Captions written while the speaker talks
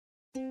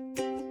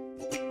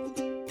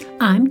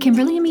I'm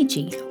Kimberly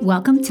Amici.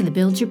 Welcome to the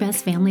Build Your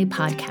Best Family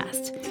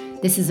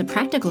podcast. This is a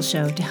practical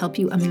show to help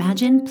you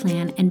imagine,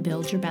 plan, and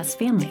build your best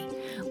family.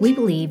 We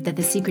believe that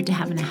the secret to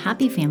having a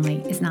happy family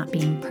is not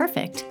being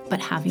perfect, but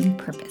having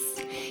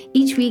purpose.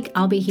 Each week,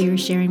 I'll be here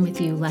sharing with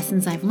you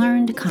lessons I've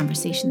learned,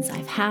 conversations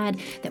I've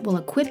had that will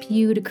equip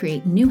you to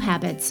create new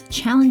habits,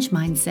 challenge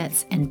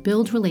mindsets, and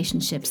build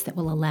relationships that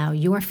will allow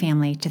your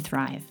family to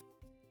thrive.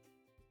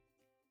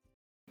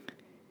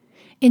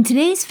 In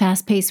today's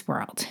fast-paced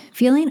world,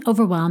 feeling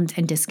overwhelmed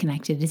and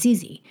disconnected is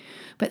easy.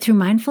 But through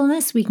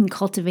mindfulness, we can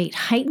cultivate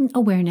heightened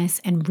awareness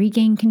and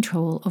regain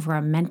control over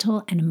our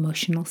mental and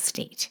emotional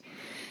state.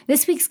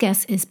 This week's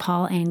guest is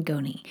Paul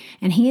Angone,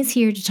 and he is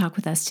here to talk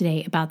with us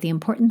today about the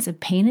importance of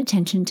paying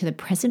attention to the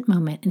present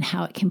moment and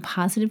how it can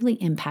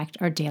positively impact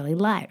our daily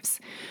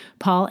lives.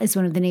 Paul is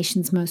one of the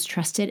nation's most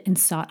trusted and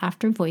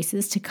sought-after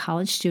voices to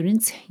college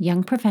students,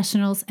 young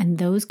professionals, and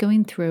those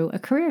going through a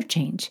career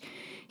change.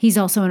 He's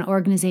also an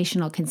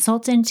organizational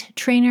consultant,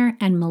 trainer,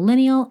 and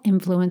millennial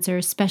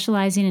influencer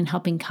specializing in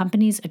helping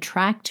companies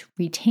attract,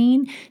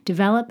 retain,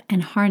 develop,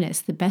 and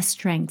harness the best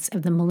strengths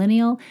of the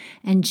millennial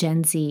and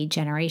Gen Z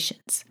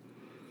generations.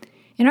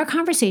 In our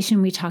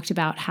conversation, we talked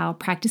about how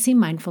practicing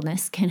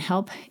mindfulness can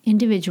help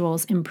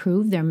individuals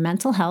improve their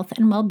mental health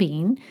and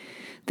well-being,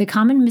 the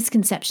common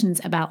misconceptions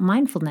about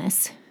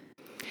mindfulness,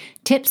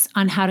 tips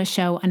on how to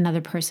show another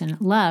person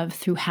love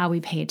through how we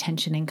pay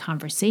attention in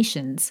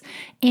conversations,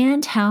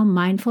 and how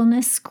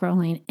mindfulness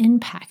scrolling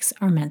impacts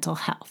our mental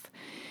health.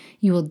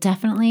 You will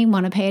definitely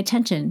want to pay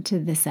attention to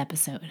this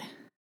episode.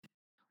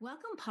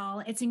 Welcome,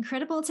 Paul. It's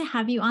incredible to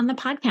have you on the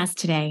podcast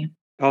today.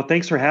 Oh,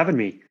 thanks for having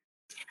me.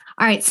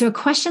 All right. So a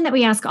question that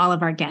we ask all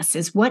of our guests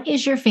is, what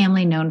is your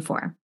family known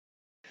for?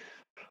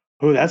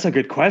 Oh, that's a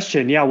good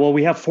question. Yeah, well,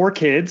 we have 4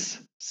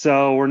 kids.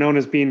 So we're known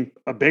as being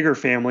a bigger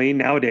family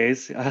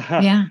nowadays.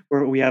 Yeah.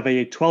 We have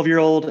a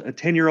 12-year-old, a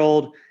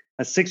 10-year-old,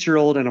 a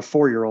 6-year-old, and a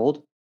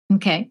 4-year-old.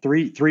 Okay.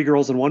 Three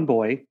girls and 1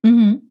 boy.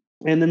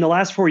 Mm-hmm. And then the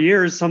last 4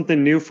 years,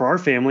 something new for our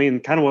family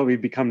and kind of what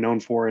we've become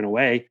known for in a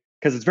way,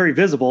 because it's very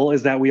visible,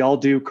 is that we all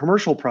do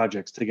commercial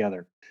projects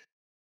together.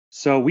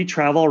 So we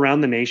travel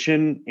around the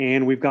nation,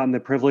 and we've gotten the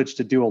privilege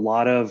to do a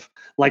lot of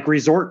like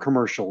resort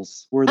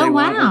commercials where they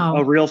want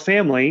a real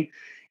family.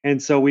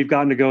 And so we've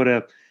gotten to go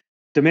to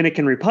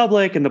Dominican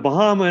Republic and the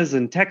Bahamas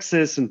and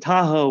Texas and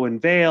Tahoe and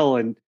Vail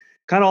and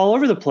kind of all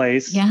over the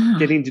place,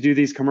 getting to do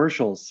these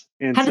commercials.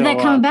 And how did that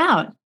come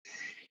about?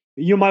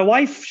 My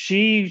wife,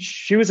 she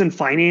was in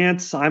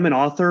finance. I'm an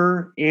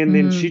author. And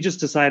then she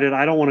just decided,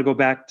 I don't want to go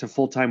back to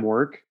full-time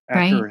work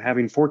after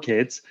having 4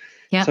 kids.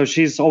 Yep. So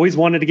she's always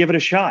wanted to give it a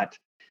shot.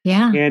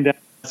 Yeah. And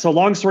so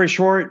long story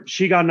short,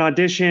 she got an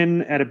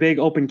audition at a big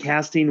open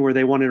casting where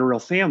they wanted a real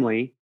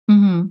family.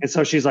 Mm-hmm. And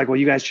so she's like, well,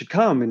 you guys should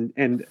come.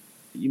 And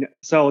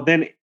so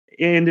then it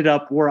ended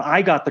up where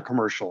I got the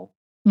commercial.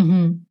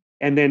 Mm-hmm.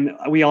 And then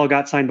we all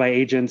got signed by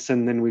agents,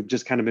 and then we've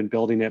just kind of been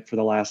building it for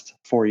the last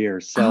 4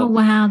 years. So, oh,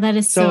 wow. That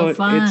is so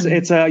fun.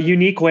 It's a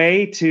unique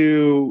way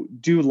to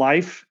do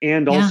life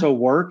and also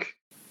work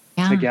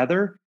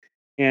together.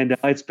 And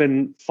it's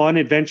been fun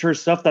adventure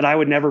stuff that I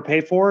would never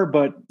pay for,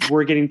 but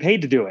we're getting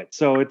paid to do it.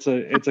 So it's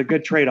a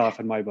good trade-off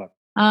in my book.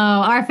 Oh,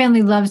 our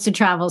family loves to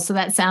travel. So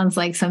that sounds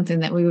like something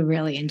that we would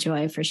really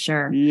enjoy for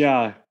sure.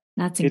 Yeah.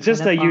 That's incredible.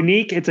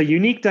 It's just a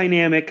unique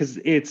dynamic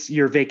because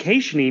you're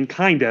vacationing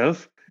kind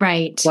of,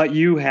 right? But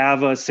you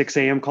have a 6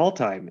 a.m. call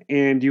time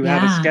and you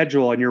have a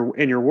schedule and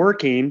you're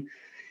working.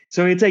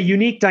 So it's a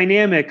unique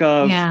dynamic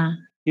of,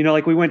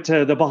 like we went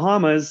to the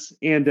Bahamas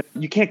and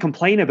you can't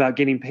complain about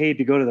getting paid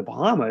to go to the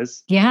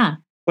Bahamas. Yeah.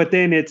 But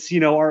then it's, the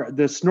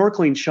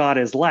snorkeling shot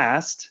is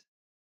last.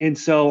 And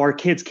so our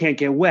kids can't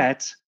get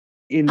wet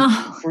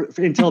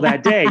until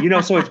that day,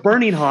 so it's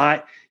burning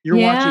hot. You're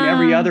watching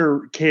every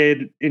other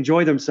kid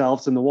enjoy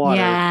themselves in the water.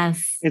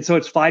 Yes. And so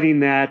it's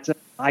fighting that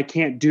I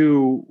can't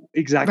do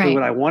exactly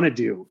what I want to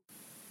do.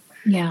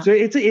 Yeah. So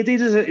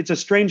it's a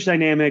strange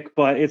dynamic,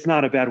 but it's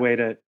not a bad way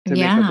to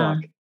make a buck.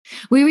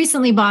 We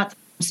recently bought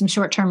some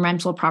short-term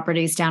rental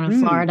properties down in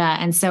Florida.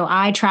 And so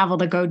I travel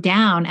to go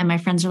down and my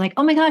friends are like,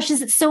 oh my gosh,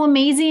 this is so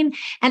amazing.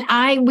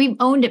 And we've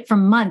owned it for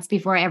months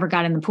before I ever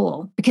got in the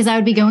pool because I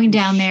would be going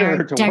down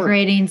there,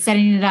 decorating,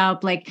 setting it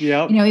up.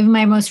 Even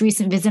my most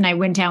recent visit, I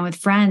went down with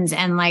friends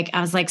and I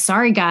was like,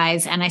 sorry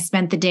guys. And I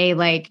spent the day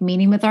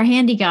meeting with our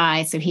handy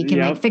guy so he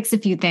can fix a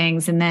few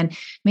things and then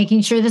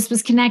making sure this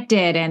was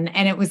connected. And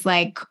it was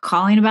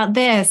calling about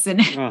this.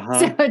 And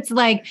so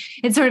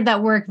it's sort of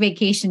that work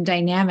vacation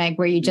dynamic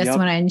where you just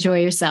want to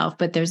enjoy yourself,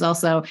 but there's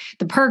also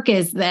the perk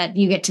is that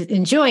you get to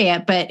enjoy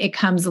it, but it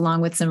comes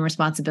along with some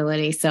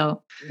responsibility.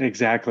 So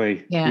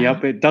exactly. Yeah.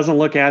 Yep. It doesn't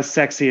look as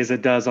sexy as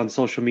it does on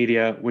social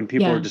media when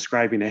people are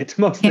describing it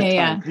most of the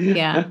time.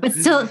 Yeah. But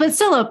still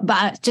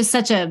just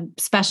such a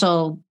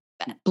special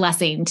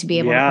blessing to be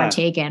able to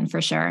partake in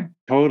for sure.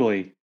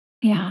 Totally.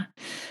 Yeah.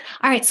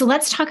 All right. So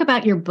let's talk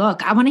about your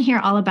book. I want to hear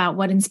all about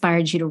what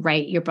inspired you to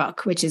write your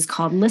book, which is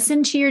called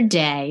Listen to Your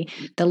Day,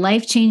 The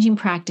Life-Changing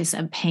Practice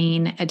of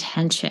Paying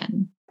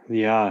Attention.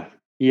 Yeah.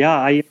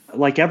 I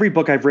like every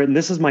book I've written.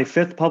 This is my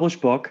 5th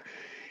published book.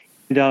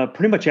 And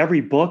pretty much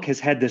every book has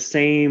had the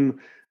same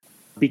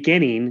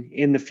beginning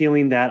in the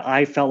feeling that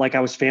I felt like I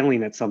was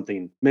failing at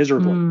something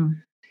miserably. Mm,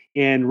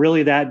 And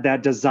really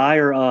that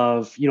desire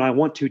of, I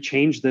want to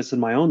change this in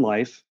my own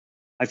life.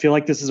 I feel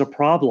like this is a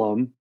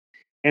problem.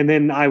 And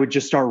then I would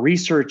just start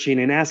researching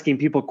and asking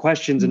people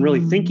questions and really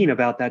mm, thinking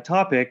about that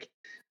topic.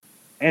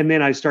 And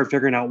then I start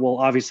figuring out, well,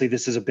 obviously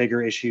this is a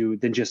bigger issue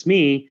than just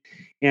me.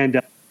 And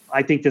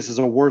I think this is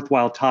a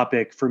worthwhile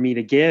topic for me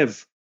to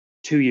give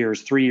 2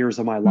 years, 3 years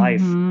of my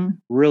life, mhm,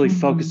 really mhm.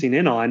 focusing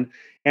in on.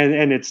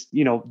 And it's,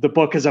 the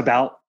book is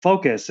about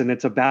focus, and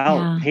it's about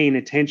Yeah. paying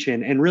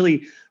attention and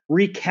really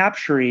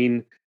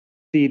recapturing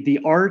the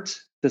art,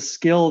 the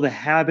skill, the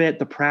habit,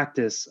 the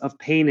practice of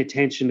paying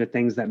attention to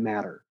things that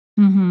matter.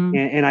 Mhm.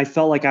 And I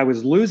felt like I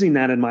was losing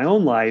that in my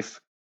own life,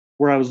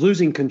 where I was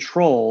losing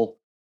control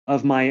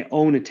of my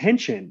own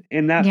attention.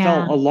 And that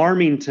felt Yeah.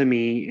 alarming to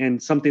me,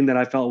 and something that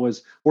I felt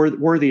was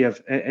worthy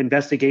of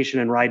investigation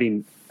and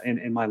writing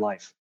in my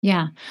life.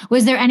 Yeah.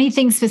 Was there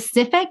anything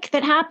specific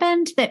that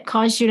happened that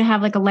caused you to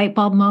have like a light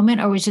bulb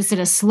moment, or was just it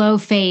a slow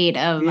fade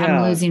of I'm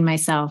Yeah. losing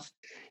myself?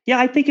 Yeah,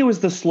 I think it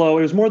was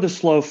more the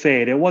slow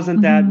fade. It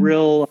wasn't that Mhm.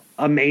 real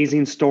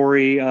amazing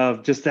story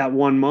of just that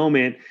one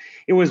moment.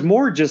 It was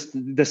more just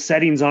the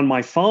settings on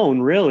my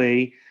phone,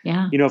 really.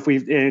 Yeah. If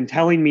we and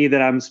telling me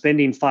that I'm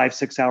spending 5,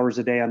 6 hours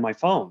a day on my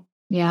phone.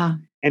 Yeah.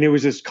 And it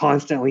was just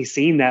constantly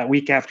seeing that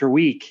week after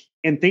week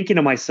and thinking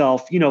to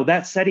myself,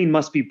 that setting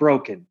must be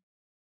broken.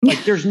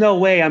 Like there's no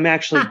way I'm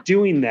actually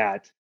doing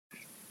that.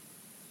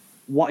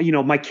 Why,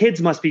 my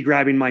kids must be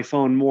grabbing my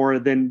phone more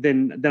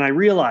than I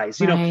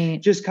realize, Right.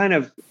 just kind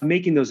of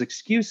making those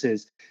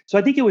excuses. So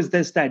I think it was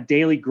that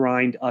daily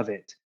grind of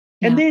it.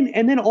 And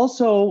Yeah. then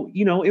also,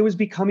 it was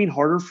becoming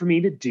harder for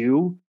me to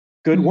do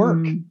good work.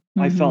 Mhm.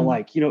 I felt Mhm.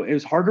 like, it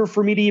was harder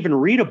for me to even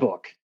read a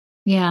book,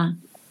 Yeah.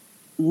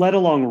 let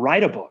alone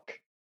write a book.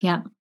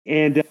 Yeah.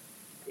 And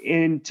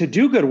to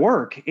do good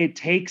work, it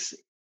takes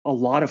a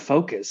lot of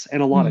focus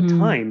and a lot of Mhm.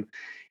 time.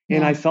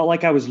 And I Yeah. felt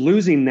like I was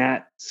losing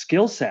that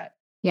skill set.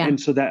 Yeah. And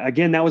so that,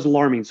 again, that was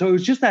alarming. So it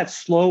was just that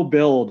slow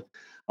build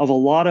of a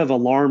lot of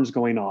alarms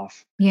going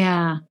off.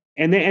 Yeah.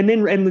 And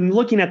then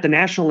looking at the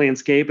national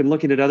landscape and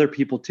looking at other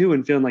people too,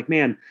 and feeling like,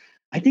 man,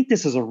 I think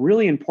this is a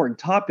really important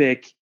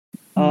topic,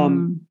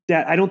 Mm.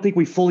 that I don't think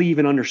we fully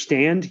even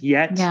understand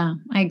yet. Yeah.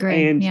 I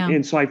agree. And Yeah.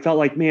 and so I felt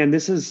like, man,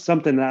 this is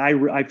something that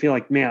I feel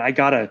like, man, I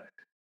gotta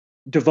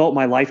devote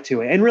my life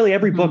to it. And really,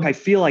 every book, I Mhm.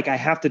 feel like I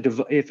have to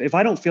devote. If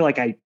I don't feel like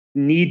I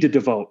need to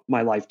devote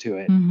my life to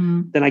it,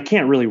 Mhm. then I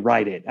can't really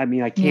write it. I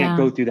mean, I can't Yeah.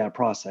 go through that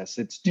process.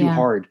 It's too Yeah.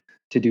 hard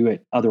to do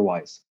it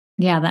otherwise.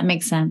 Yeah, that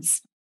makes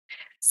sense.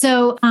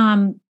 So,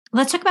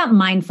 let's talk about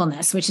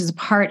mindfulness, which is a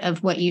part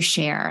of what you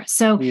share.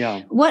 So,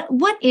 Yeah, what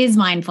is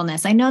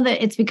mindfulness? I know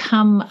that it's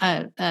become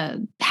a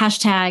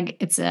hashtag.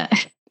 It's a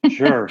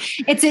sure.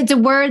 it's a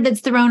word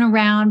that's thrown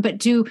around,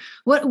 but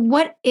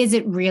what is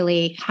it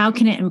really? How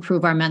can it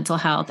improve our mental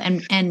health?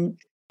 And is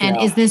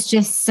Yeah, this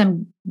just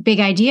some big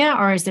idea,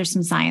 or is there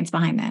some science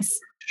behind this?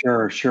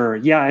 sure.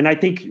 Yeah, and I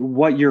think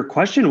what your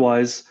question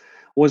was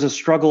a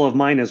struggle of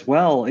mine as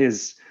well.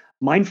 Is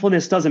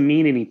mindfulness doesn't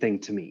mean anything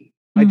to me.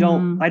 I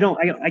don't. Hmm. I don't.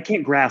 I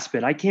can't grasp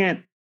it. I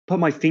can't put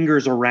my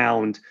fingers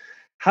around.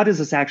 How does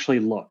this actually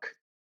look?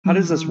 How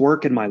does this Hmm.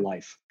 work in my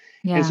life?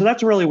 And so Yeah.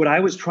 that's really what I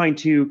was trying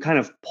to kind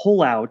of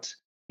pull out,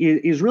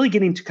 is really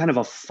getting to kind of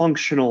a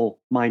functional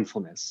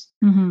mindfulness,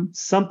 Hmm.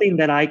 something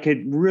that I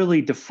could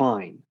really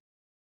define.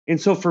 And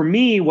so for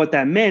me, what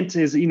that meant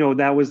is,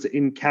 that was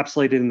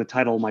encapsulated in the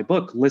title of my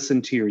book,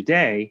 Listen to Your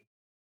Day,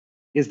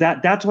 is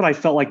that's what I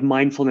felt like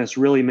mindfulness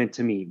really meant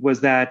to me, was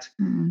that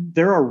Hmm.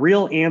 there are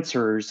real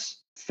answers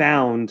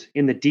found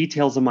in the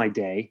details of my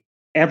day,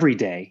 every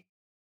day,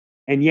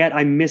 and yet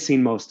I'm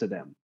missing most of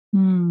them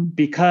Hmm.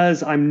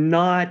 because I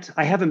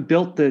haven't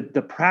built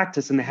the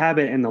practice and the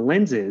habit and the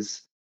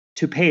lenses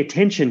to pay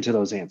attention to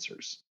those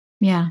answers.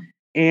 Yeah.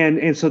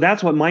 And so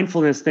that's what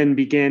mindfulness then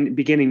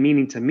beginning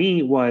meaning to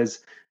me, was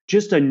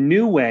just a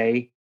new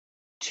way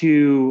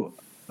to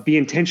be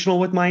intentional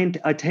with my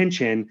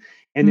attention,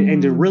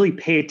 and to Hmm. really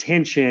pay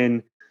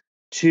attention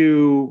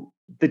to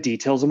the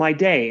details of my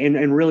day,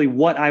 and really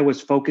what I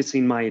was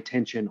focusing my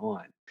attention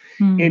on.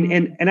 And Hmm.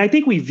 and and I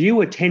think we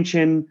view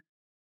attention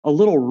a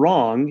little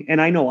wrong,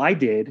 and I know I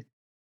did,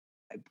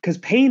 because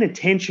paying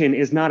attention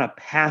is not a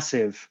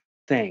passive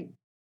thing.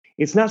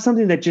 It's not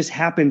something that just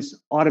happens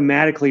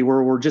automatically,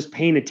 where we're just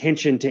paying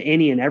attention to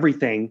any and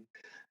everything,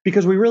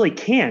 because we really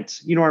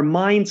can't. Our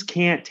minds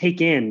can't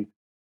take in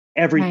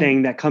Right.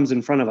 everything that comes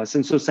in front of us.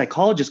 And so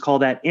psychologists call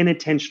that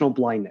inattentional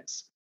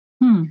blindness.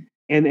 Hmm.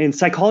 And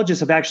psychologists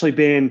have actually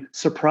been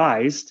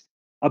surprised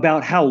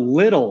about how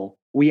little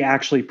we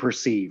actually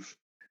perceive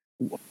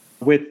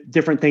with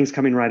different things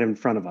coming right in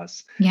front of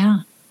us.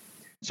 Yeah.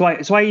 So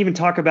I even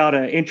talk about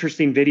an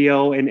interesting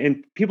video,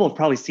 and people have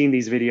probably seen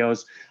these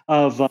videos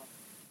of,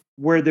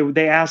 where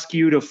they ask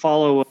you to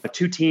follow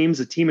two teams,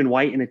 a team in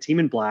white and a team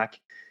in black.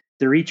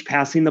 They're each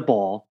passing the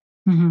ball.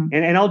 Hmm.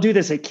 And I'll do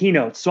this at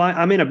keynotes. So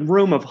I'm in a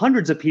room of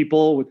hundreds of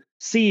people with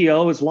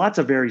CEOs, lots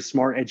of very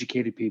smart,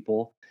 educated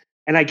people.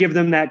 And I give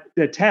them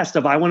the test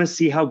of, I want to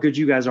see how good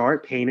you guys are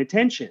at paying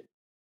attention.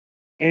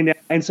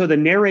 And so the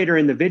narrator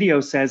in the video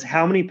says,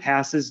 how many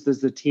passes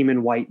does the team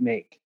in white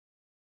make?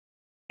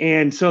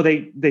 And so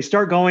they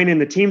start going, and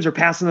the teams are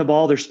passing the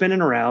ball, they're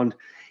spinning around,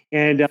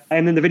 and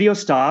then the video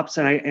stops,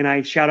 and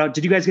I shout out,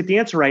 did you guys get the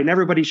answer right? And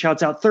everybody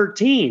shouts out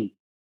 13.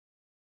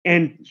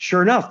 And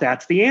sure enough,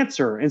 that's the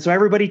answer. And so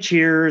everybody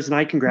cheers, and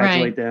I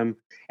congratulate them.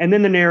 And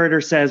then the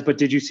narrator says, but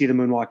did you see the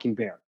moonwalking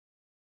bear?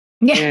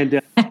 Yeah.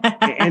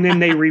 And then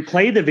they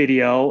replay the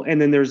video,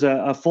 and then there's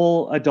a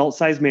full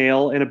adult-sized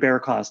male in a bear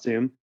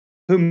costume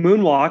who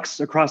moonwalks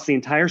across the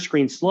entire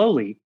screen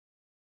slowly,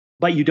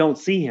 but you don't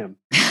see him.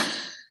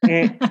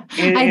 I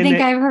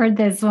think I've heard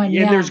this one.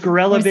 And there's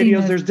gorilla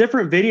videos. There's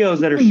different videos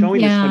that are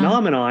showing this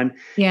phenomenon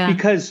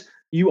because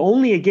you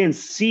only, again,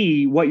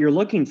 see what you're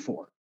looking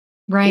for.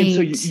 Right.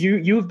 And so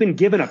you've been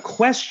given a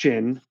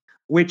question,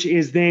 which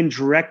is then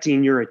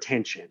directing your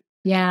attention.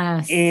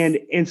 Yes.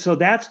 And so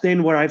that's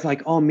then where I've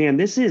like, oh man,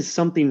 this is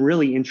something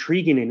really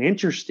intriguing and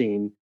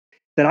interesting,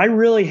 that I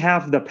really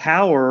have the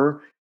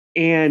power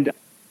and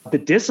the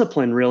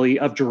discipline really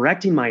of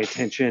directing my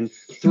attention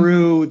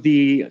through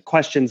the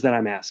questions that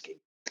I'm asking.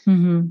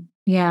 Mm-hmm.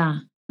 Yeah,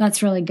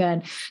 that's really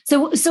good.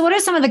 So what are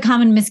some of the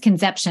common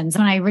misconceptions?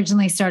 When I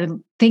originally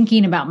started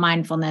thinking about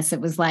mindfulness,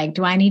 it was like,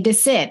 do I need to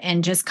sit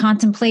and just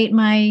contemplate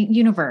my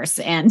universe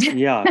and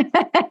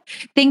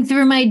think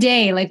through my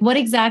day? Like, what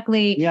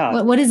exactly,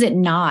 what is it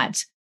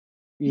not?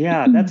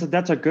 Yeah,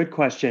 that's a good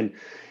question.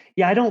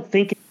 Yeah, I don't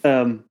think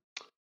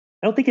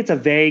it's a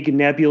vague,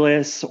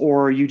 nebulous,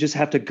 or you just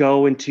have to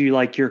go into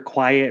like your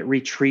quiet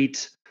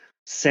retreat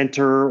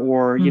center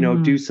or,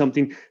 do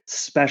something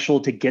special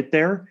to get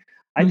there.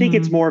 I think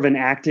it's more of an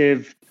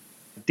active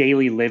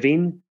daily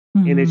living.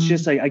 And it's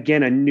just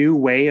again, a new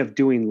way of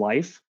doing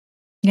life.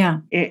 Yeah.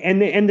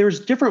 And there's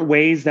different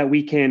ways that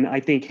we can,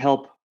 I think,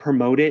 help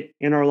promote it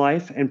in our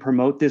life and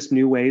promote this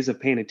new ways of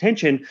paying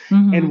attention.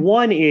 And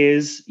one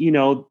is,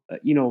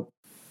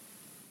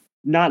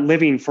 not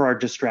living for our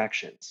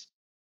distractions.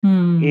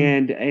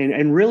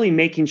 And really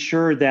making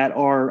sure that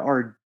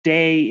our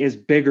day is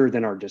bigger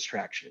than our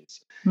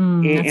distractions.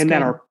 And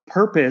that our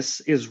purpose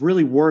is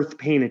really worth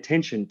paying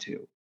attention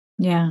to.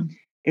 Yeah.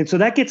 And so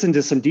that gets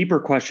into some deeper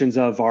questions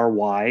of our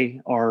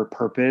why, our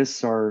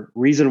purpose, our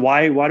reason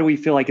why do we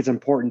feel like it's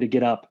important to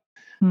get up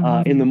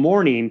in the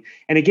morning?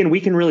 And again, we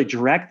can really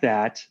direct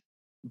that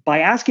by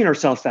asking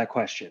ourselves that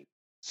question.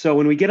 So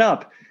when we get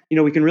up,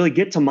 we can really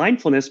get to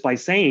mindfulness by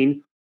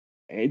saying,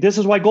 this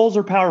is why goals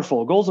are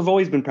powerful. Goals have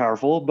always been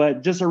powerful,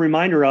 but just a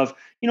reminder of,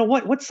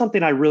 what's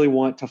something I really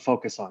want to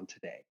focus on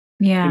today?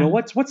 Yeah.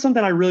 What's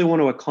something I really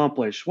want to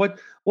accomplish? What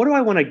do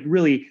I want to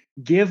really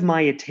give my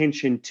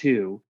attention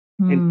to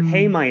and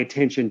pay my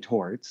attention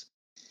towards?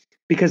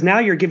 Because now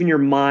you're giving your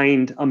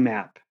mind a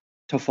map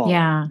to follow.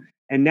 Yeah.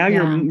 And now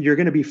you're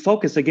going to be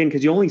focused again,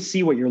 because you only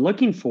see what you're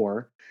looking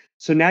for.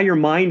 So now your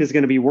mind is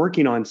going to be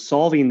working on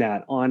solving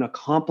that, on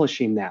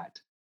accomplishing that.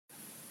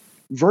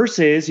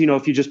 Versus,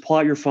 if you just pull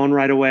out your phone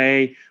right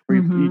away, or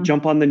you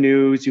jump on the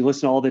news, you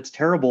listen to all that's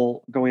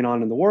terrible going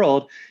on in the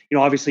world,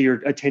 obviously your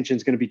attention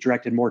is going to be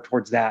directed more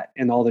towards that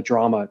and all the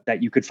drama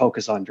that you could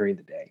focus on during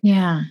the day.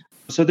 Yeah.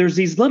 So there's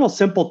these little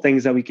simple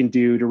things that we can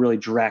do to really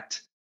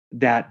direct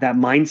that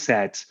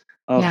mindset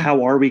of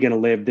how are we going to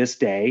live this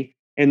day?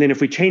 And then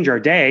if we change our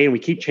day and we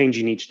keep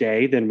changing each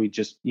day, then we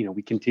just,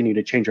 we continue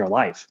to change our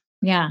life.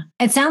 Yeah.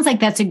 It sounds like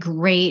that's a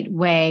great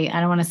way. I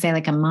don't want to say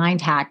like a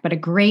mind hack, but a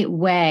great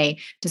way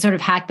to sort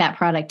of hack that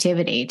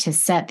productivity, to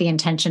set the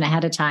intention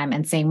ahead of time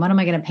and saying, what am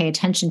I going to pay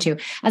attention to,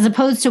 as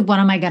opposed to what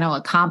am I going to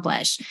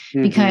accomplish?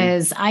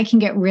 Because I can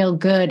get real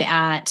good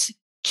at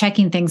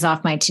checking things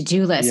off my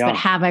to-do list, but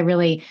have I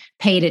really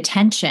paid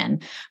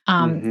attention?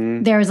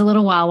 There was a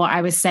little while where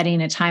I was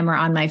setting a timer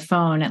on my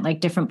phone at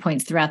like different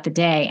points throughout the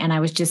day. And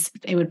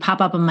it would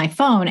pop up on my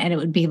phone and it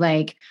would be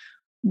like,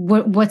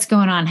 what's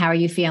going on? How are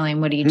you feeling?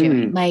 What are you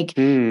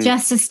doing?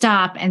 Just to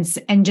stop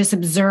and just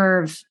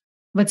observe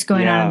what's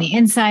going on the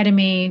inside of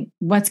me,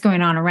 what's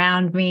going on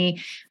around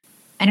me.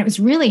 And it was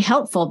really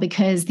helpful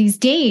because these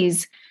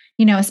days,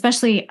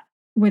 especially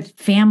with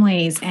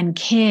families and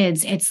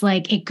kids, it's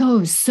like, it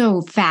goes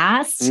so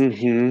fast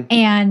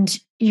and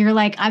you're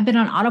like, I've been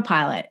on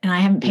autopilot and I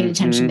haven't paid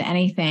attention to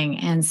anything.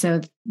 And so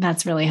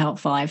that's really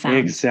helpful, I found.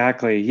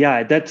 Exactly.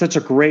 Yeah. That's such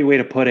a great way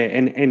to put it.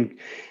 And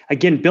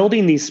again,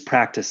 building these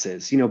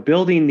practices,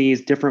 building these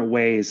different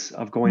ways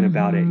of going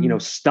about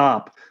it,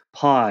 stop,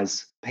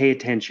 pause, pay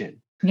attention.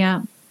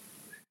 Yeah.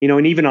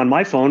 And even on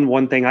my phone,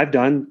 one thing I've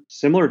done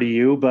similar to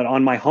you, but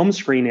on my home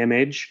screen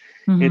image,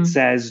 it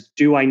says,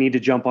 do I need to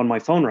jump on my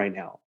phone right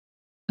now?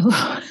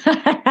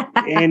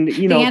 And,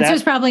 the answer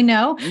is probably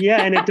no.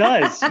 Yeah. And it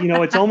does,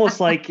 it's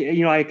almost like,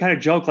 I kind of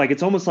joke, like,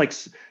 it's almost like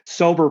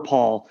sober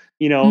Paul,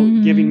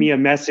 giving me a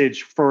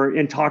message for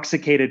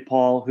intoxicated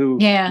Paul who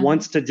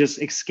wants to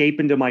just escape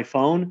into my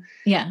phone.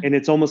 Yeah. And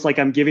it's almost like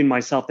I'm giving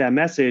myself that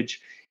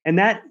message. And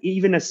that,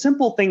 even a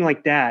simple thing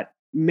like that,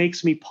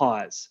 makes me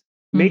pause,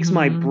 makes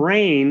my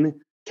brain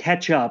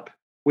catch up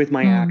with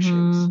my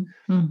actions.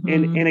 Mm-hmm.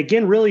 Mm-hmm. And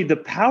again, really the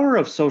power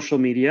of social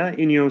media,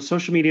 and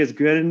social media is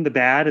good and the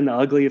bad and the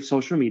ugly of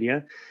social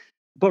media,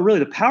 but really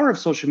the power of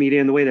social media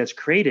and the way that's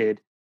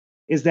created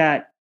is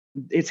that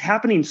it's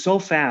happening so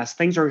fast,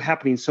 things are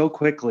happening so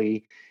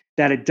quickly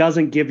that it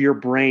doesn't give your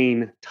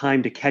brain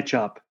time to catch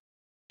up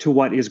to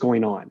what is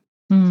going on.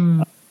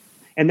 Mm.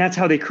 And that's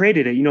how they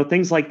created it.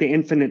 Things like the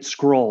infinite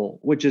scroll,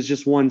 which is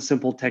just one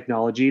simple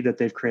technology that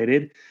they've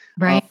created,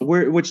 Right.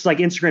 which is like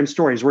Instagram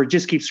stories, where it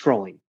just keeps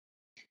scrolling.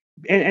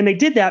 And they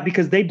did that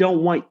because they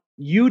don't want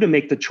you to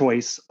make the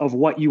choice of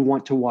what you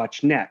want to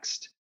watch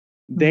next.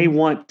 They Mm.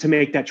 want to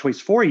make that choice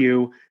for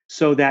you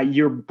so that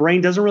your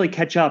brain doesn't really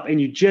catch up and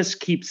you just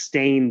keep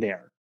staying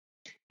there.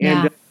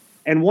 And Yeah.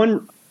 and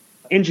one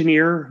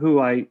engineer who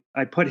I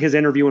put his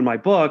interview in my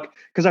book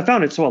because I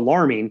found it so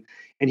alarming,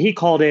 and he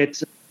called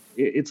it's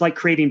like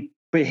creating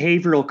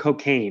behavioral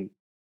cocaine.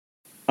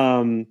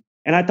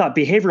 And I thought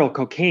behavioral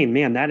cocaine,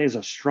 man, that is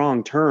a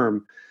strong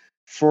term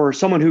for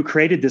someone who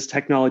created this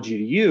technology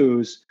to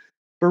use.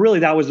 But really,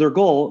 that was their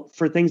goal,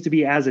 for things to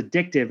be as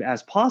addictive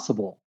as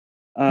possible,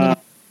 uh,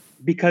 Yeah.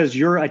 because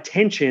your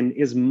attention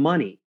is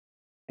money,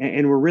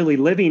 and we're really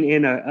living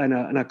in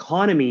an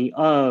economy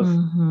of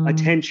Mm-hmm.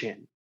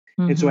 attention.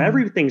 And so Mm-hmm.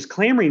 everything's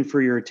clamoring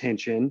for your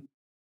attention.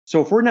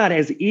 So if we're not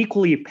as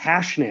equally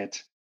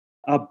passionate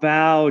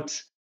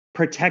about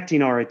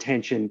protecting our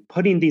attention,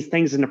 putting these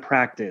things into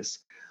practice,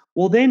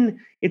 well, then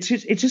it's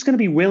just going to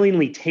be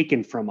willingly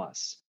taken from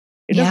us.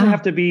 It doesn't Yeah.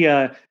 have to be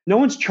no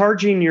one's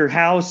charging your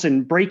house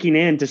and breaking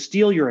in to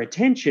steal your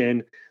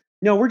attention.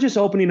 No, we're just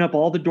opening up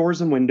all the doors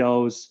and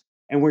windows,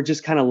 and we're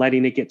just kind of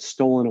letting it get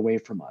stolen away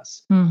from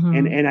us. And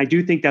Mm-hmm. and I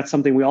do think that's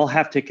something we all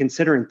have to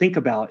consider and think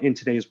about in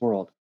today's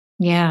world.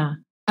 Yeah.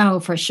 Oh,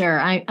 for sure.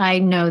 I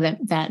know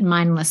that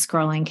mindless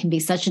scrolling can be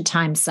such a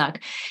time suck.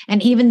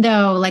 And even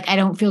though like I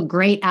don't feel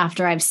great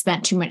after I've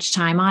spent too much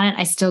time on it,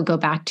 I still go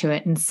back to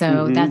it. And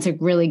so that's Hmm. a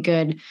really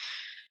good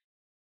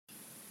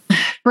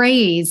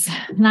phrase,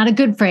 not a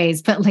good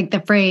phrase, but like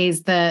the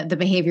phrase, the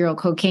behavioral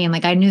cocaine.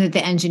 Like I knew that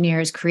the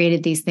engineers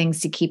created these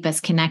things to keep us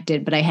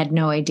connected, but I had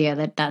no idea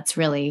that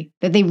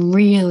they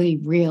really,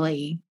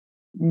 really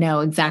know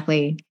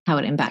exactly how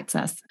it impacts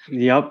us.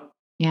 Yep.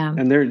 Yeah.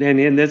 And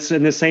that's,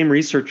 and the same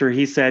researcher,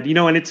 he said,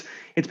 and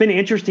it's been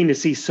interesting to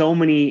see so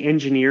many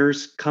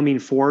engineers coming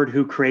forward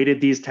who created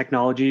these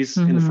technologies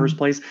in the Mm-hmm. first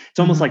place. It's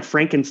almost Mm-hmm. like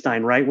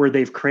Frankenstein, right? Where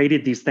they've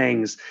created these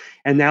things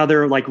and now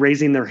they're like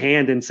raising their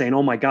hand and saying,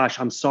 "Oh my gosh,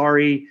 I'm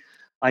sorry.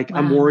 Like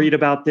I'm Wow. worried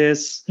about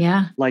this.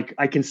 Yeah. Like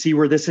I can see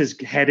where this is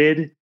headed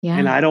and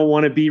Yeah. I don't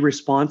want to be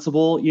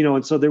responsible."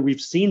 And so that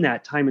we've seen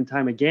that time and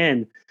time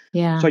again. So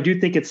Yeah. I do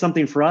think it's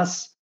something for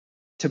us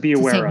to be To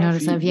aware take of,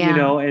 notice of.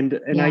 Yeah. and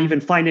I Yeah.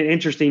 even find it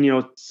interesting,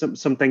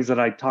 some things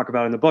that I talk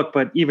about in the book,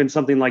 but even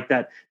something like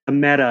that, the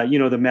meta,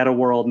 the meta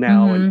world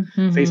now, and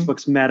Mm-hmm. Mm-hmm.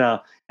 Facebook's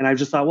meta. And I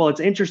just thought, well, it's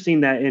interesting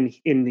that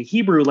in the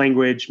Hebrew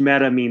language,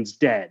 meta means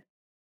dead.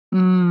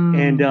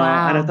 And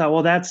I Wow. thought,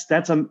 well,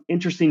 that's an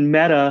interesting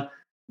meta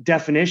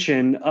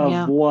definition of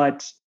Yeah.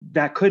 what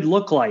that could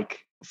look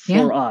like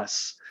Yeah. for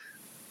us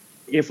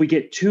if we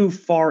get too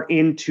far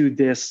into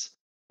this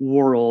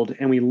world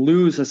and we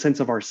lose a sense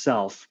of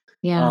ourself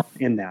Yeah.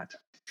 in that.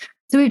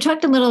 So we've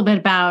talked a little bit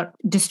about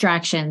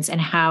distractions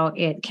and how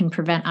it can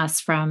prevent us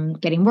from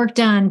getting work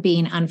done,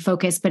 being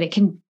unfocused, but it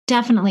can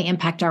definitely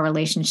impact our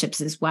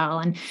relationships as well.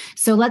 And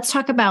so let's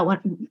talk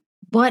about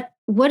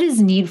what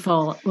is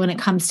needful when it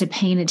comes to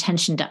paying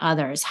attention to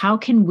others. How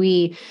can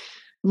we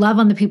love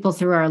on the people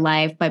through our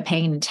life by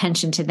paying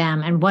attention to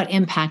them, and what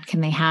impact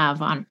can that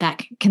have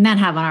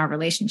on our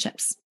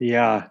relationships?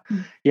 Yeah.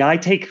 Yeah. I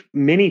take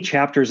many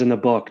chapters in the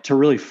book to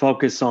really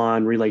focus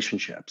on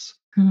relationships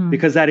Mm-hmm.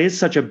 because that is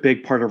such a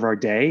big part of our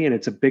day and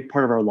it's a big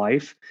part of our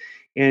life.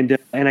 And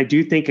I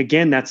do think,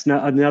 again, that's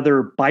not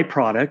another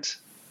byproduct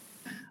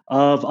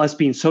of us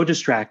being so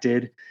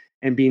distracted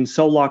and being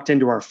so locked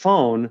into our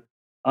phone,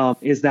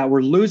 is that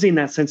we're losing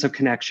that sense of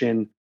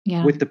connection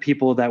Yeah. with the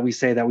people that we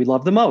say that we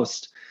love the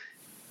most.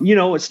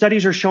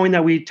 Studies are showing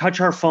that we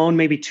touch our phone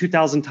maybe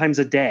 2,000 times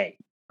a day.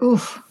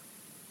 Oof.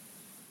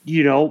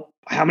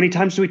 How many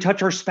times do we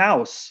touch our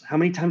spouse? How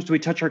many times do we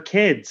touch our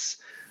kids?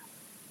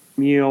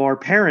 Our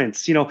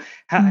parents, that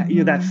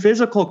Mm-hmm.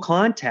 physical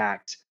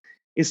contact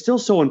is still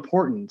so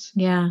important.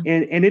 Yeah.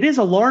 And it is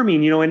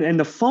alarming, and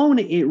the phone,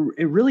 it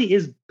really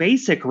is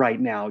basic right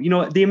now.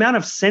 The amount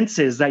of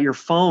senses that your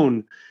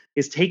phone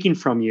is taking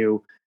from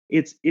you,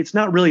 it's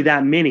not really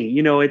that many.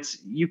 It's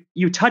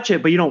you touch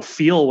it, but you don't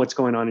feel what's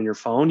going on in your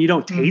phone. You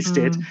don't taste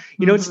it.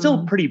 Mm-hmm. It's still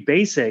Mm-hmm. pretty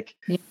basic.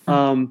 Yeah.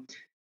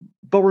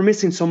 But we're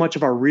missing so much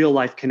of our real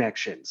life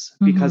connections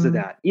because of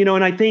Mm-hmm. that.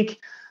 And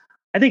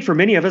I think for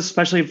many of us,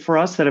 especially for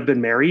us that have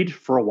been married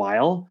for a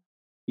while,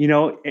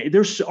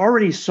 there's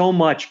already so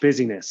much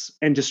busyness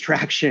and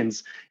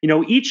distractions.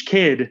 Each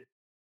kid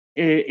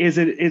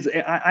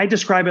I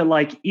describe it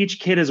like each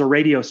kid is a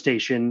radio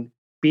station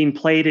being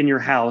played in your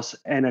house,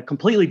 and a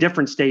completely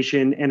different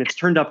station, and it's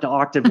turned up to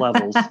octave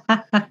levels,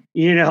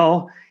 you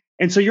know?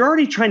 And so you're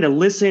already trying to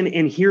listen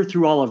and hear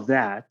through all of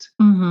that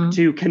Mm-hmm.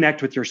 to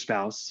connect with your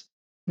spouse.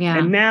 Yeah.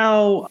 And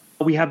now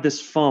we have this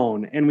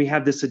phone and we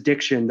have this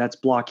addiction that's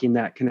blocking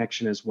that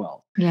connection as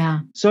well. Yeah.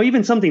 So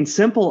even something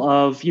simple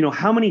of,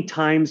 how many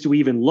times do we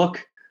even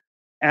look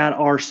at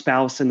our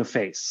spouse in the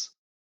face?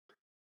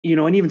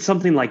 And even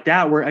something like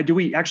that, where do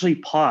we actually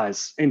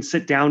pause and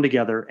sit down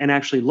together and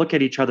actually look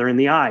at each other in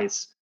the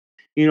eyes?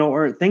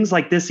 Or things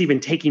like this even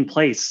taking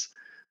place?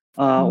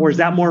 Or is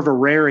that more Mhm. of a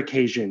rare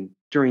occasion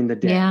during the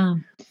day? Yeah.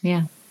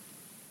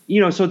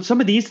 Yeah. So some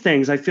of these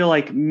things I feel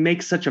like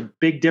make such a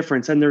big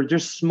difference, and they're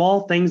just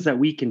small things that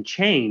we can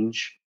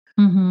change.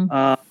 Hmm.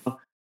 Uh,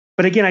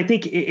 but again, I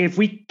think if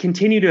we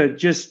continue to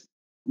just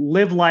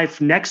live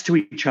life next to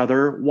each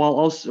other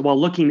while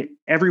looking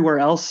everywhere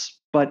else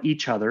but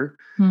each other,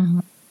 Hmm.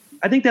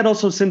 I think that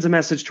also sends a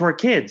message to our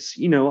kids.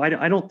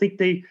 I don't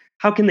think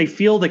how can they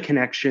feel the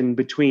connection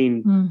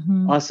between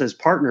Hmm. us as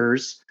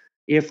partners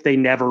if they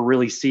never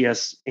really see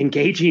us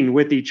engaging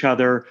with each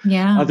other,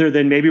 Yeah. other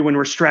than maybe when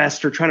we're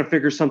stressed or trying to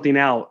figure something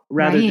out,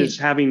 rather than Right. just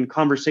having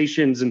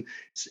conversations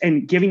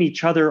and giving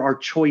each other our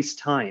choice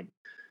time.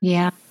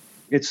 Yeah.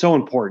 It's so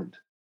important.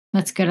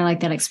 That's good. I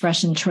like that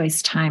expression,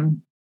 choice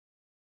time.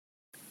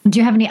 Do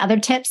you have any other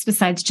tips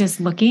besides just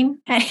looking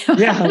at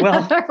Yeah, one well,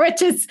 another,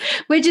 which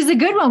is a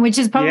good one, which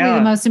is probably the yeah.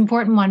 most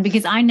important one,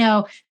 because I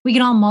know we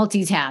can all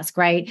multitask,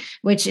 right?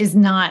 Which is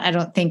not, I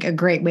don't think, a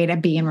great way to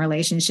be in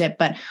relationship,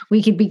 but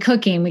we could be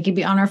cooking, we could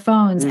be on our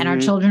phones, and our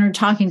Hmm. children are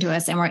talking to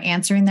us and we're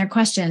answering their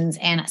questions.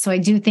 And so I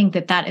do think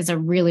that that is a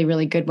really,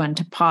 really good one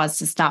to pause,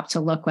 to stop,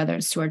 to look, whether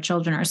it's to our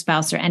children, our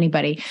spouse, or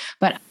anybody.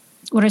 But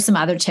what are some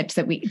other tips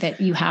that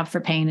you have for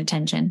paying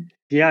attention?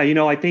 Yeah,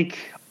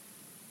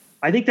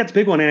 I think that's a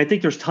big one. And I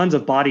think there's tons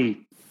of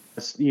body,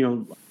 you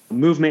know,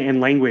 movement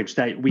and language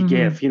that we Mm-hmm.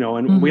 give,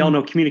 and we all Mm-hmm.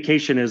 know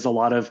communication is a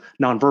lot of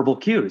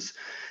nonverbal cues.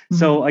 Mm-hmm.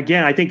 So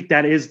again, I think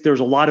there's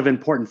a lot of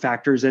important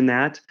factors in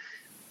that,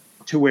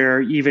 to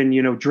where even,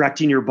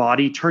 directing your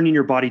body, turning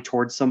your body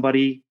towards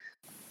somebody,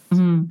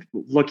 Mm-hmm.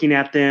 looking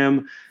at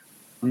them,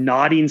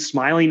 nodding,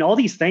 smiling, all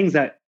these things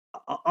that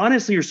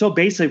honestly are so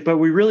basic, but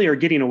we really are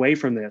getting away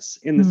from this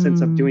in the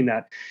sense of Mm-hmm. doing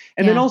that.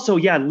 And then Yeah. also,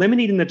 yeah,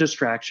 limiting the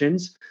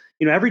distractions.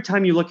 Every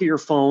time you look at your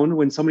phone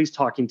when somebody's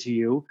talking to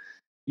you,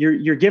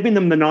 you're giving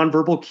them the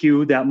nonverbal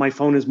cue that my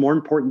phone is more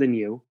important than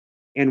you,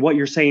 and what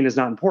you're saying is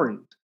not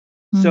important.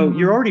 So you're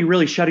Mm-hmm. already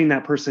really shutting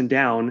that person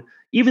down,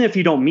 even if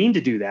you don't mean to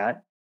do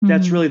that.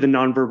 That's Mm-hmm. really the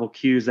nonverbal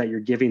cues that you're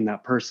giving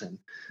that person.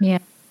 Yeah.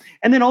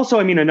 And then also,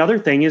 I mean, another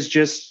thing is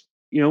just,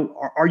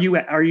 are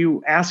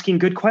you asking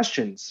good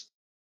questions?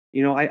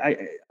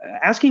 I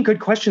asking good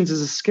questions is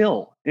a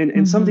skill,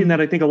 and something Mm-hmm.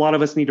 that I think a lot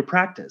of us need to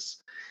practice.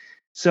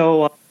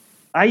 So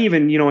I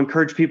even,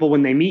 encourage people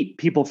when they meet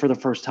people for the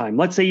first time,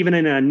 let's say even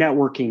in a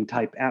networking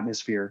type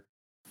atmosphere,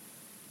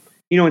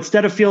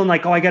 instead of feeling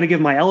like, oh, I got to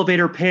give my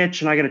elevator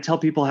pitch and I got to tell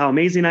people how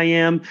amazing I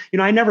am.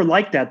 I never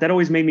liked that. That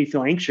always made me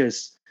feel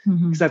anxious,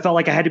 Mm-hmm. because I felt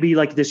like I had to be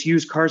like this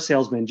used car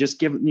salesman,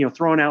 just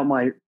throwing out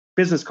my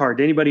business card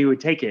to anybody who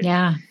would take it.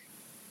 Yeah.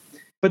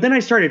 But then I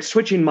started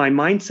switching my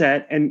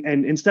mindset, and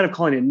instead of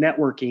calling it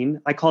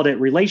networking, I called it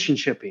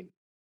relationshiping.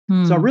 So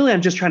Mm. really,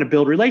 I'm just trying to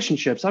build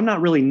relationships. I'm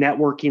not really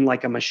networking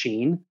like a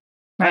machine.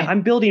 Right.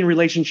 I'm building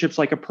relationships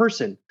like a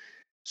person.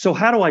 So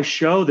how do I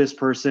show this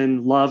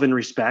person love and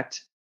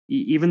respect,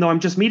 even though I'm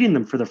just meeting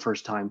them for the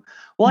first time?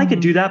 Well, I could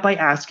Mm-hmm. do that by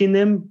asking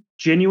them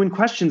genuine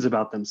questions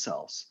about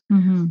themselves.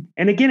 Mm-hmm.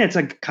 And again, it's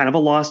a kind of a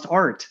lost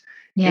art.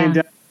 Yeah.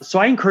 And so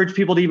I encourage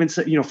people to even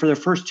say, for the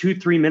first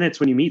 2-3 minutes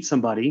when you meet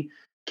somebody,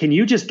 can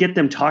you just get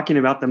them talking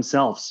about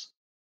themselves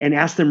and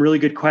ask them really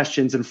good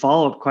questions and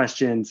follow-up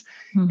questions?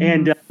 Mm-hmm.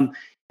 And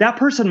that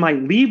person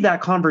might leave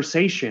that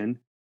conversation.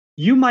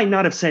 You might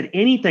not have said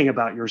anything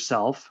about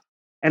yourself.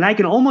 And I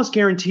can almost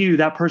guarantee you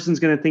that person's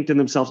going to think to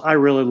themselves, I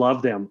really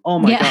love them. Oh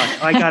my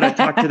gosh, I got to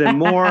talk to them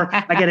more.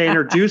 I got to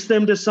introduce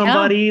them to Yeah.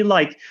 somebody.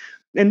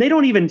 And they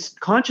don't even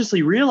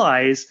consciously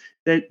realize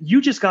that you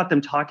just got them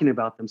talking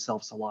about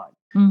themselves a lot.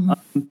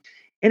 Mm-hmm.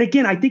 And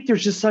again, I think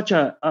there's just such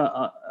a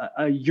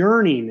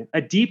yearning,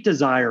 a deep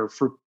desire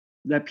for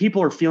that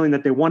people are feeling,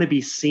 that they want to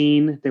be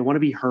seen, they want to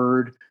be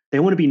heard, they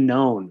want to be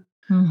known.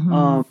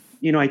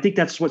 Mm-hmm. I think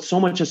that's what so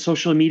much of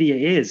social media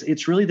is.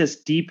 It's really this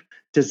deep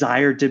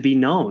desire to be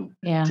known,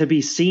 Yeah. to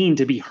be seen,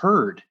 to be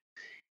heard.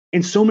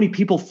 And so many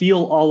people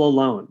feel all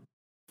alone,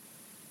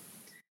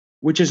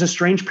 which is a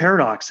strange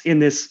paradox in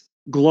this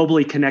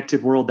globally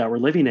connected world that we're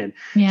living in.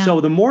 Yeah. So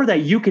the more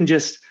that you can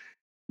just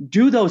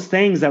do those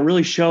things that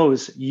really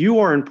shows you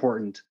are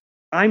important,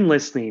 I'm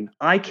listening,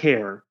 I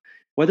care,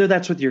 whether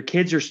that's with your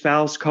kids, your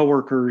spouse,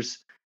 coworkers,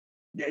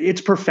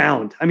 it's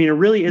profound. I mean, it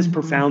really is Mm-hmm.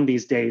 profound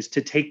these days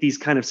to take these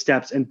kind of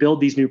steps and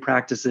build these new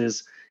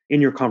practices in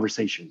your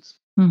conversations.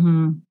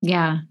 Mm-hmm.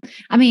 Yeah.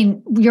 I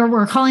mean,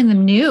 we're calling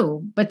them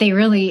new, but they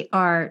really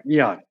are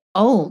Yeah.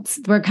 old.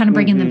 We're kind of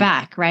bringing them Hmm.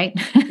 back, right?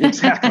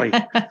 Exactly.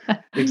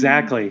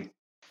 Exactly.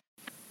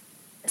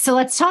 So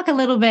let's talk a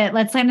little bit.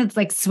 Let's kind of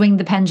like swing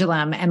the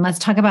pendulum, and let's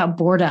talk about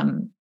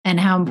boredom and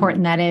how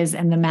important that is,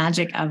 and the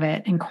magic of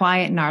it, and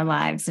quiet in our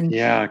lives,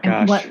 Yeah,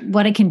 and gosh.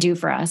 what it can do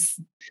for us.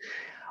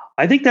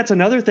 I think that's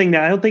another thing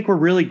that I don't think we're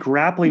really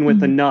grappling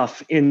with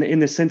enough, in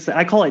the sense that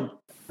I call it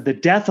the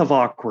death of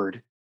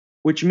awkward,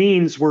 which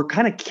means we're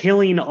kind of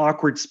killing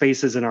awkward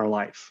spaces in our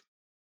life.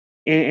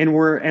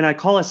 And I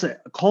call us a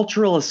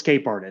cultural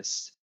escape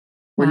artists,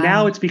 where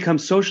now Wow. it's become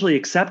socially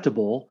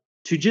acceptable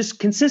to just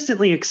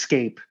consistently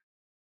escape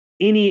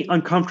any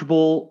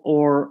uncomfortable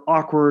or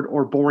awkward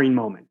or boring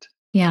moment.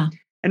 Yeah.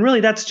 And really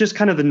that's just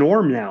kind of the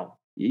norm now.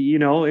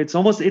 It's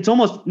almost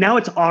now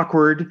it's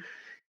awkward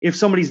if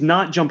somebody's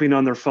not jumping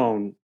on their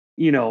phone,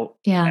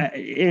 Yeah.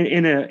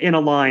 in a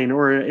line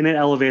or in an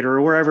elevator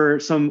or wherever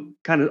some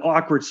kind of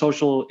awkward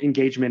social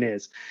engagement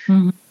is.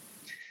 Mhm.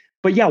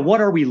 But yeah, what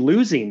are we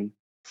losing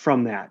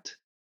from that?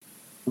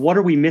 What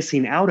are we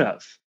missing out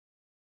of?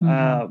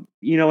 Mhm.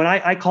 And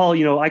I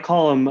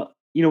call them,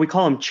 we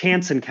call them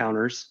chance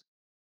encounters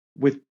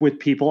with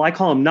people. I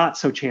call them not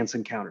so chance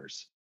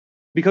encounters.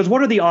 Because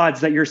what are the odds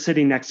that you're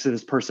sitting next to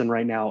this person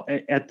right now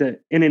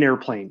in an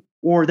airplane,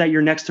 or that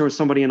you're next to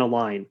somebody in a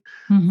line,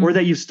 or Mhm.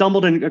 that you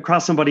stumbled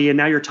across somebody and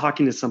now you're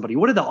talking to somebody?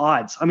 What are the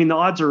odds? I mean, the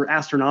odds are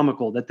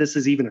astronomical that this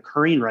is even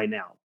occurring right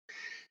now.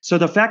 So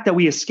the fact that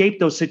we escape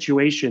those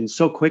situations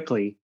so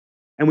quickly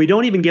and we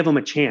don't even give them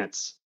a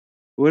chance,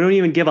 we don't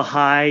even give a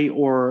hi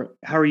or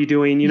how are you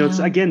doing? It's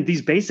Yeah. again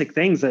these basic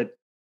things that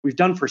we've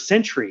done for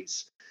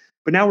centuries.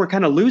 But now we're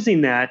kind of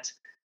losing that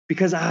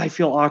because I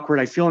feel awkward,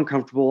 I feel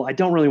uncomfortable, I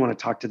don't really want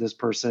to talk to this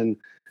person.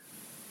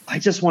 I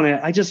just want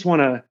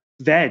to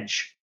veg,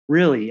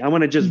 really. I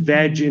want to just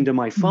veg Mhm. into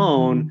my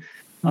phone.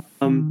 Mhm.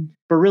 Mhm.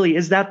 But really,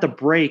 is that the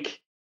break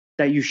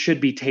that you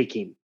should be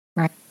taking?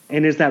 Right.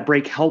 And is that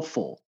break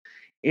helpful?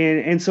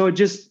 And so it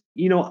just,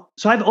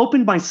 so I've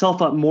opened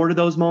myself up more to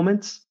those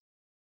moments.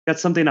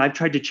 That's something I've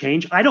tried to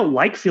change. I don't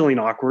like feeling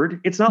awkward.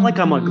 It's not like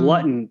I'm a Mhm.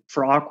 glutton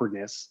for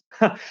awkwardness.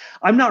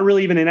 I'm not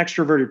really even an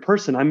extroverted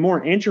person. I'm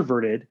more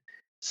introverted.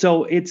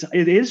 So it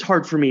is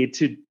hard for me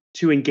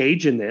to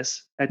engage in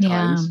this at Yeah.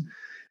 times.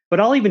 But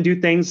I'll even do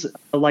things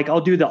like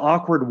I'll do the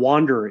awkward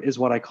wander is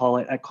what I call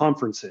it at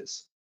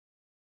conferences.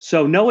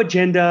 So no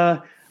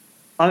agenda.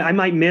 I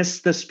might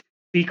miss the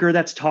speaker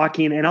that's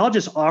talking, and I'll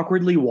just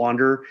awkwardly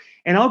wander,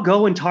 and I'll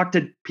go and talk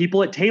to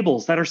people at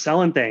tables that are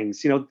selling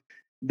things.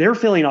 They're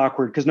feeling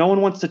awkward because no one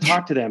wants to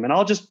talk to them, and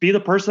I'll just be the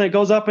person that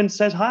goes up and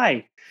says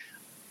hi.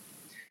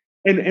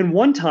 And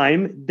one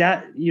time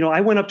that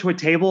I went up to a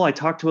table, I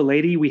talked to a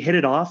lady, we hit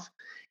it off,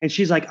 and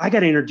she's like, "I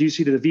got to introduce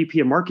you to the VP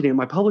of marketing at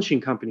my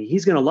publishing company.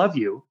 He's going to love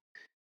you."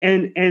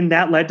 And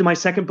that led to my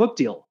second book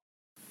deal,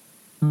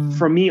 Mm.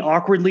 from me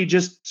awkwardly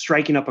just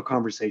striking up a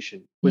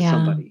conversation with Yeah.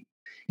 somebody.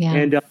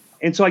 Yeah.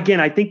 And so again,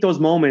 I think those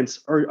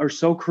moments are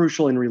so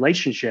crucial in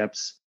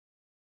relationships.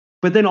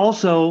 But then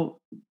also,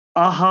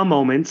 aha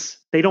moments,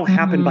 they don't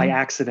happen by Mhm.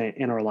 accident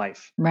in our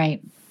life.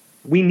 Right.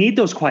 We need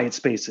those quiet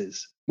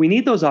spaces. We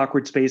need those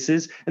awkward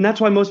spaces. And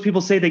that's why most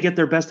people say they get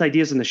their best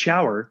ideas in the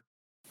shower,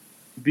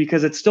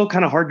 because it's still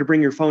kind of hard to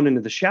bring your phone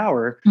into the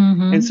shower.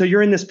 And Mhm. so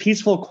you're in this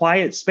peaceful,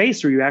 quiet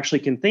space where you actually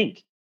can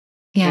think.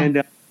 Yeah.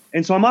 And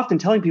and so I'm often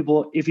telling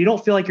people, if you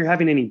don't feel like you're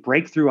having any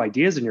breakthrough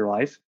ideas in your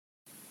life,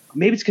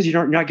 maybe it's because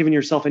you're not giving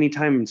yourself any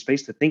time and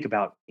space to think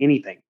about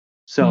anything.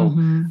 So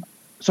Mhm.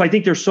 so I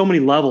think there's so many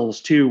levels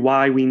to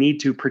why we need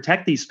to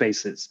protect these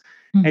spaces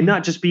and Mhm.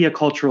 not just be a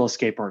cultural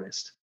escape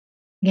artist.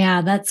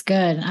 Yeah, that's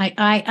good.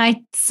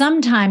 I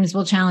sometimes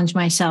will challenge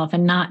myself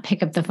and not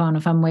pick up the phone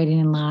if I'm waiting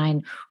in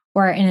line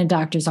or in a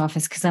doctor's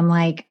office because I'm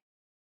like,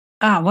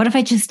 what if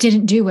I just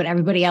didn't do what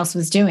everybody else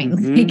was doing?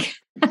 Hmm. Like,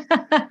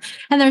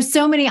 and there's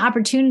so many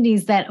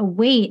opportunities that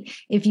await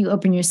if you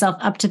open yourself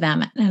up to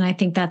them. And I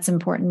think that's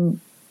important.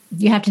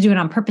 You have to do it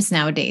on purpose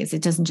nowadays.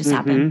 It doesn't just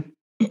happen.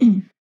 Hmm.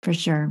 For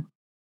sure.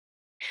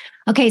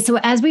 Okay, so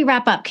as we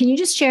wrap up, can you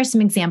just share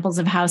some examples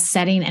of how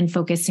setting and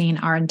focusing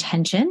our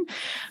intention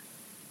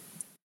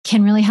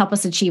can really help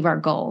us achieve our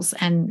goals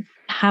and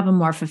have a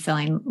more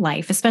fulfilling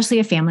life, especially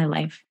a family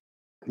life?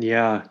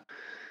 Yeah.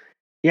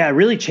 Yeah, it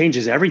really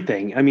changes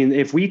everything. I mean,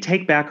 if we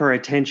take back our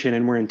attention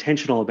and we're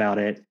intentional about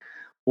it,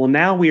 well,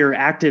 now we are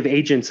active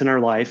agents in our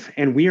life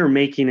and we are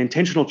making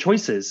intentional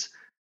choices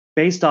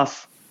based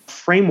off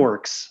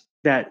frameworks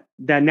that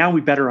now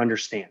we better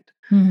understand.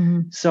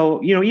 Mhm.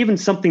 So, even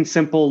something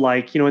simple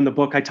like, in the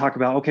book I talk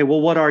about, okay,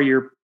 well, what are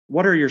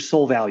your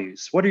soul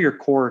values? What are your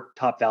core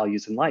top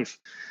values in life?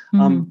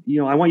 Mhm.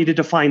 I want you to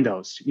define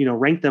those,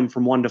 rank them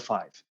from 1 to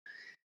 5.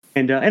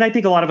 And I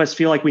think a lot of us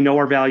feel like we know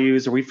our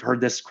values, or we've heard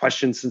this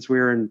question since we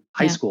were in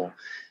high Yeah. school.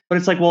 But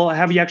it's like, well,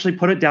 have you actually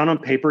put it down on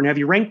paper and have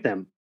you ranked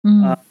them?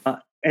 Uh,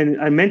 Mhm. and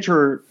a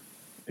mentor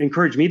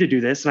encouraged me to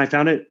do this, and I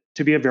found it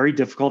to be a very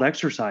difficult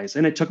exercise,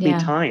 and it took me Yeah.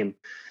 time.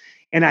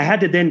 And I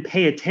had to then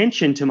pay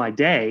attention to my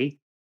day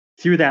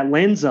through that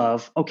lens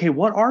of, okay,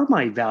 what are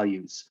my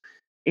values?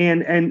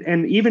 And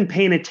even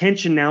paying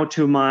attention now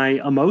to my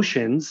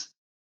emotions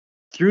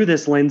through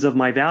this lens of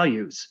my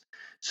values.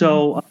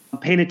 So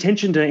Mhm. paying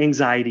attention to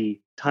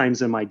anxiety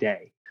times in my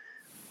day.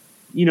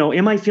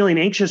 Am I feeling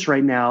anxious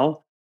right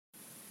now?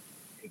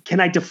 Can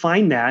I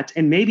define that?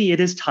 And maybe it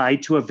is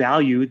tied to a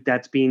value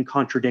that's being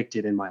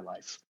contradicted in my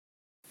life.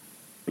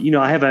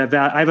 I have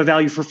a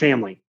value for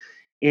family.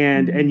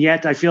 And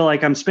yet I feel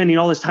like I'm spending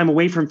all this time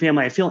away from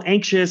family. I feel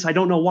anxious. I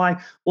don't know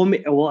why.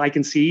 Well, I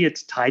can see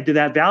it's tied to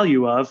that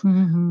value of,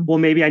 well,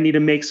 maybe I need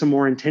to make some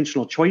more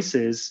intentional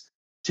choices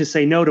to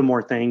say no to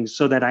more things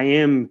so that I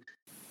am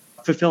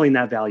fulfilling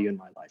that value in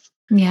my life.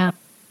 Yeah.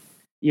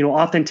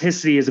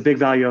 Authenticity is a big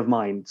value of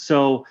mine.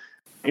 So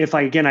if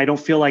I don't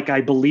feel like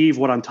I believe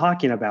what I'm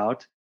talking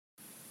about,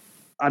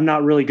 I'm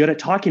not really good at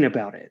talking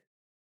about it.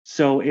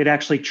 So it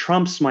actually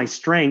trumps my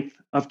strength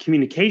of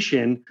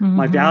communication.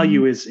 My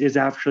value is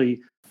actually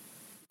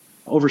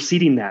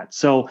overseeing that.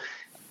 So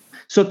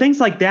things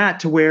like that,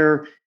 to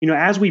where,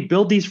 as we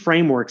build these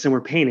frameworks and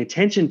we're paying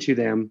attention to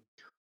them,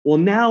 well,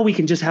 now we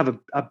can just have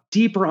a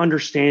deeper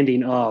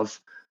understanding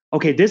of,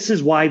 okay, this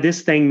is why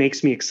this thing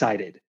makes me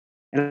excited.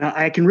 And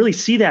I can really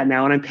see that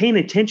now, and I'm paying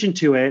attention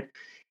to it.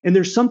 And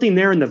there's something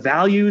there in the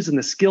values and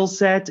the skill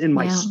set in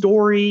my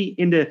story,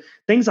 into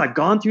things I've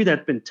gone through that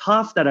have been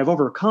tough, that I've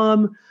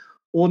overcome.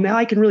 Well, now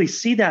I can really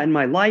see that in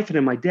my life and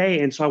in my day.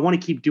 And so I want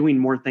to keep doing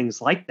more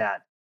things like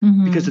that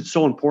because it's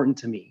so important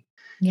to me.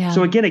 Yeah.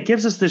 So again, it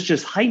gives us this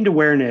just heightened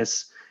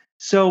awareness,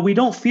 so we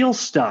don't feel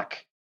stuck,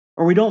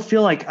 or we don't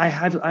feel like I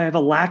have a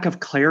lack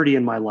of clarity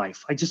in my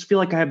life. I just feel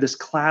like I have this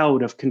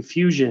cloud of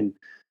confusion.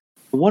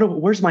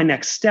 Where's my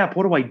next step?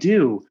 What do I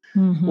do?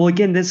 Well,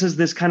 again,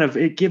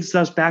 it gives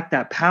us back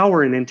that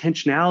power and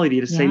intentionality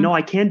to say, no,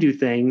 I can do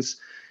things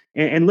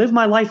and live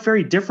my life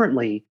very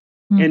differently.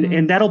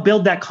 And that'll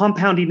build that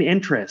compounding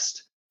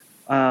interest,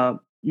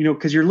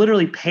 because you're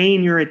literally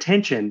paying your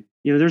attention.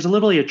 There's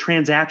literally a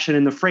transaction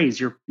in the phrase.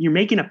 You're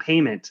making a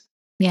payment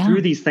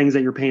through these things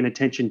that you're paying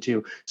attention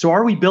to. So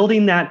are we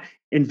building that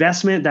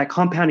investment, that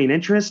compounding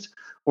interest,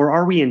 or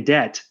are we in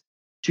debt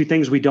to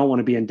things we don't want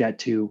to be in debt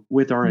to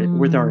with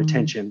our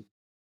attention?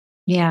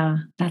 Yeah,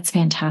 that's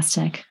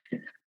fantastic.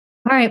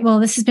 All right. Well,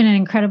 this has been an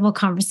incredible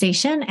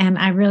conversation, and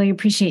I really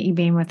appreciate you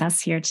being with us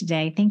here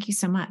today. Thank you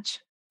so much.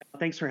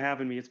 Thanks for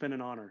having me. It's been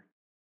an honor.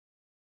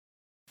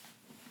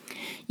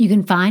 You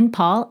can find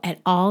Paul at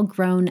All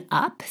Grown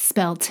Up,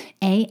 spelt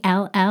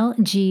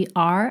ALLGROAN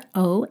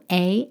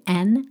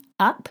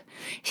Up.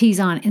 He's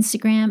on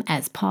Instagram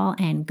as Paul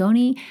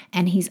Angone,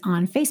 and he's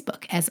on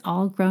Facebook as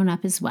All Grown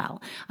Up as well.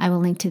 I will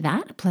link to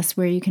that, plus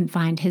where you can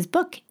find his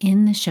book,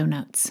 in the show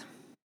notes.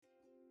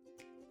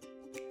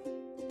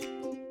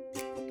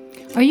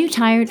 Are you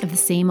tired of the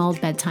same old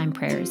bedtime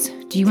prayers?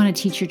 Do you want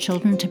to teach your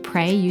children to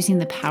pray using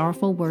the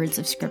powerful words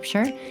of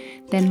Scripture?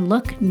 Then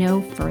look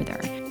no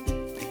further.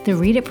 The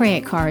Read It, Pray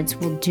It cards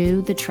will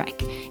do the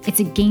trick. It's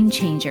a game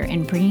changer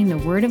in bringing the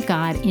Word of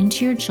God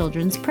into your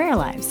children's prayer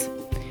lives.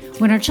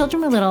 When our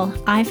children were little,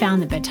 I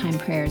found that bedtime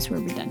prayers were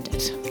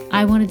redundant.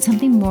 I wanted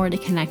something more to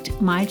connect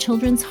my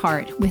children's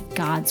heart with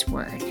God's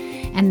Word,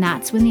 and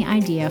that's when the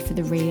idea for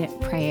the Read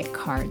It, Pray It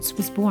cards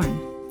was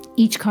born.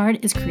 Each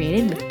card is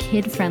created with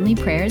kid-friendly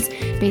prayers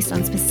based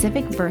on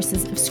specific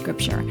verses of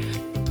Scripture.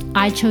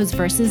 I chose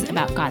verses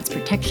about God's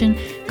protection,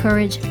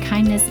 courage,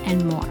 kindness,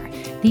 and more.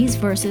 These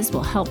verses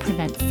will help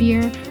prevent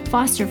fear,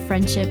 foster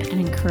friendship,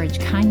 and encourage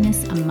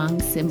kindness among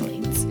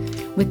siblings.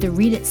 With the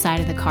Read It side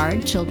of the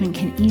card, children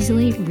can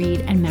easily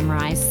read and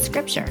memorize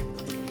Scripture.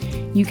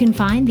 You can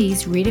find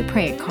these Read It,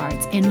 Pray It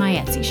cards in my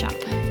Etsy shop.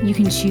 You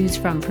can choose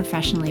from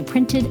professionally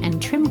printed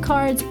and trimmed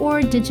cards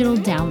or digital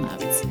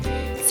downloads.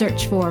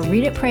 Search for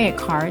Read It, Pray It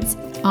cards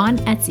on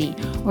Etsy,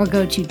 or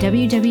go to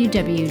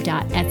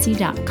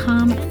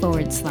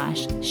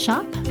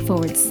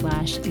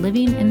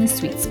www.etsy.com/shop/living in the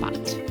sweet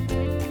spot.